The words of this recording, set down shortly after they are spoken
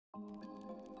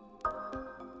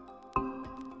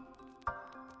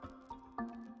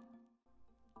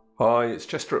Hi, it's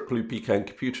Chester at Blue Pecan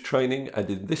Computer Training, and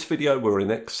in this video we're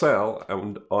in Excel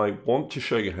and I want to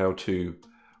show you how to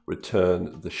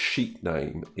return the sheet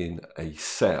name in a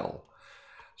cell.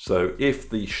 So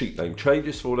if the sheet name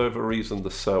changes for whatever reason,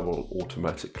 the cell will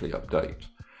automatically update.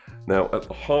 Now at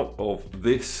the heart of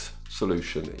this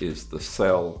solution is the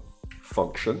cell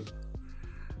function,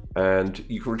 and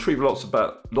you can retrieve lots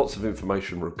of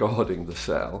information regarding the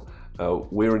cell.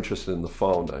 We're interested in the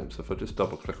file name, so if I just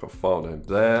double click on file name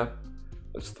there,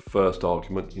 that's the first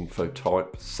argument, info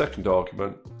type. Second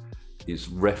argument is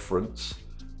reference.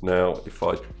 Now if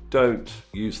I don't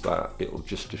use that, it will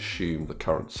just assume the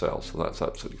current cell, so that's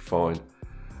absolutely fine.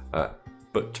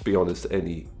 But to be honest,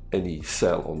 any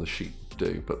cell on the sheet will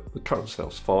do, but the current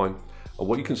cell's fine. And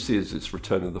what you can see is it's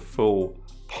returning the full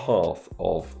path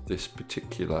of this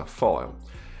particular file.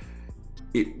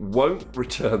 It won't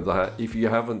return that if you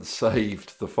haven't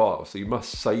saved the file, so you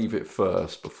must save it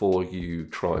first before you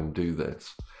try and do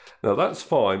this. Now that's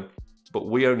fine, but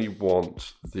we only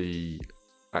want the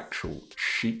actual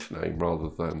sheet name rather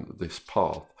than this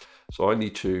path. So I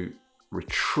need to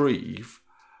retrieve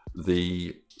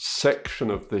the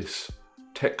section of this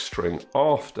text string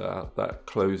after that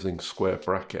closing square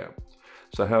bracket.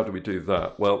 So how do we do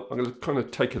that? Well, I'm going to kind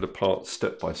of take it apart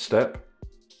step by step.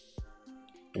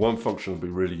 One function that will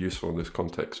be really useful in this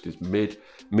context is mid.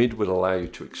 Mid will allow you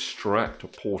to extract a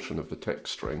portion of the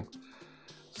text string.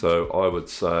 So I would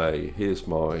say, here's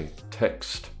my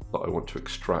text that I want to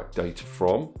extract data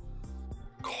from,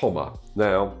 comma.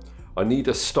 Now, I need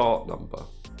a start number.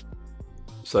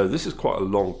 So this is quite a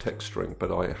long text string,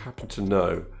 but I happen to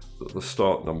know that the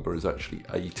start number is actually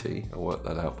 80. I worked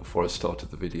that out before I started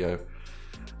the video.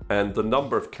 And the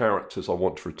number of characters I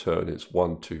want to return is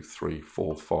 1, 2, 3,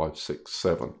 4, 5, 6,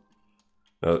 7.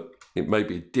 Now, it may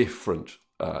be a different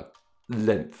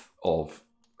length of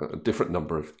a different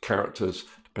number of characters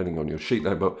depending on your sheet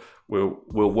name, but we'll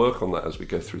work on that as we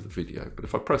go through the video. But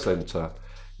if I press enter,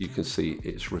 you can see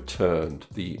it's returned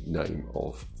the name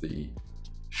of the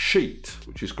sheet,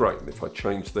 which is great. And if I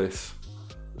change this,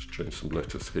 let's change some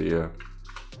letters here,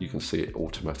 you can see it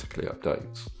automatically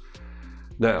updates.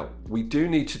 Now, we do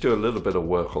need to do a little bit of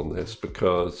work on this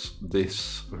because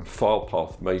this file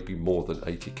path may be more than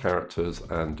 80 characters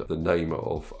and the name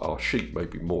of our sheet may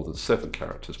be more than 7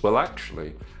 characters. Well,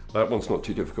 actually, that one's not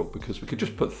too difficult because we could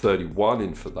just put 31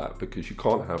 in for that, because you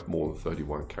can't have more than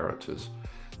 31 characters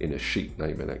in a sheet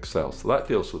name in Excel. So that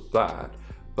deals with that,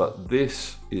 but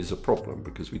this is a problem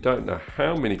because we don't know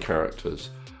how many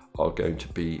characters are going to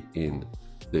be in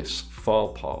this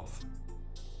file path.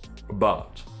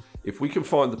 But if we can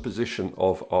find the position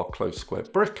of our close square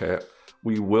bracket,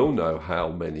 we will know how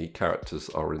many characters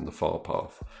are in the file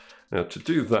path. Now to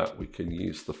do that, we can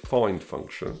use the find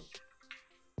function.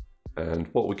 And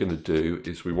what we're going to do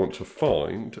is we want to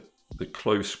find the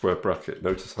close square bracket.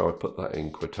 Notice how I put that in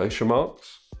quotation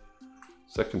marks.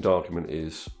 Second argument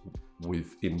is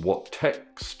within what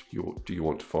text do you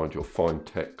want to find your find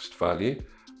text value?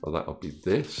 Well, that'll be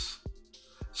this.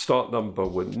 Start number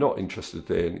we're not interested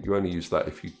in. You only use that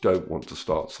if you don't want to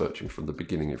start searching from the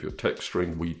beginning of your text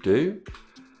string. We do,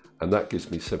 and that gives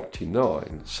me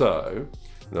 79. So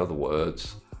in other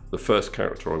words, the first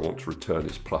character I want to return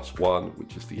is +1,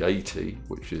 which is the 80,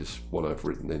 which is what I've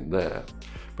written in there.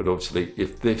 But obviously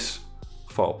if this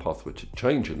file path were to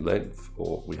change in length,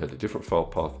 or we had a different file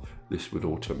path, this would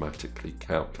automatically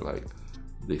calculate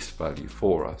this value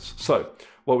for us. So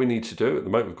what we need to do, at the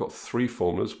moment we've got 3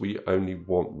 formulas, we only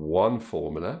want 1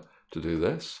 formula to do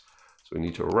this. So we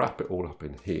need to wrap it all up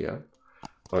in here.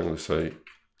 I'm going to say,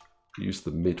 use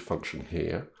the mid function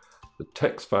here. The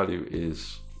text value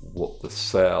is what the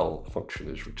cell function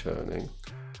is returning.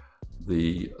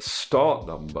 The start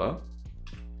number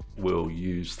we'll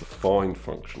use the find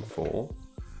function for.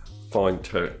 Find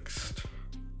text.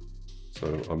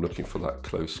 So I'm looking for that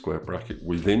close square bracket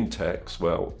within text.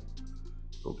 Well,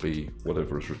 it'll be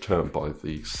whatever is returned by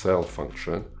the cell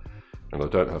function, and I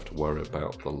don't have to worry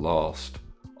about the last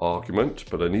argument,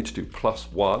 but I need to do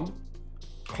 +1,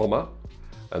 comma,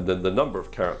 and then the number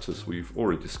of characters we've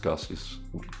already discussed is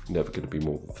never going to be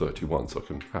more than 31, so I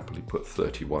can happily put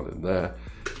 31 in there.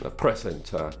 And I press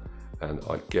enter, and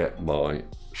I get my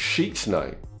sheet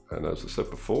name. And as I said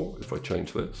before, if I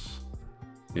change this,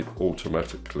 it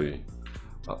automatically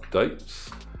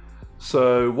updates.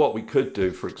 So what we could do,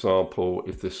 for example,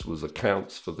 if this was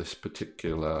accounts for this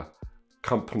particular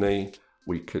company,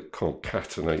 we could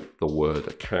concatenate the word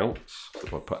accounts. So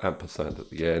if I put ampersand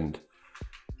at the end,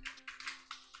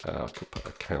 I could put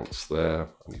accounts there.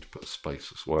 I need to put a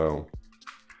space as well,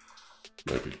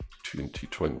 maybe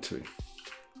 2020.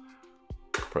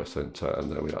 press enter,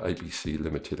 and there we are, ABC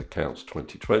Limited Accounts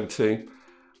 2020.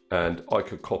 And I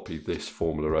could copy this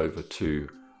formula over to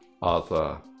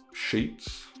other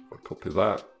sheets. I'll copy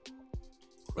that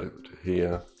over to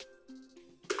here.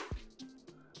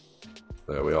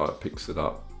 There we are, it picks it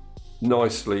up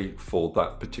nicely for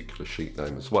that particular sheet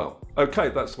name as well. Okay,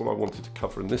 that's what I wanted to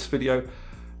cover in this video.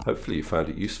 Hopefully you found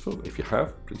it useful. If you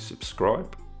have, please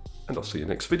subscribe, and I'll see you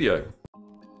next video.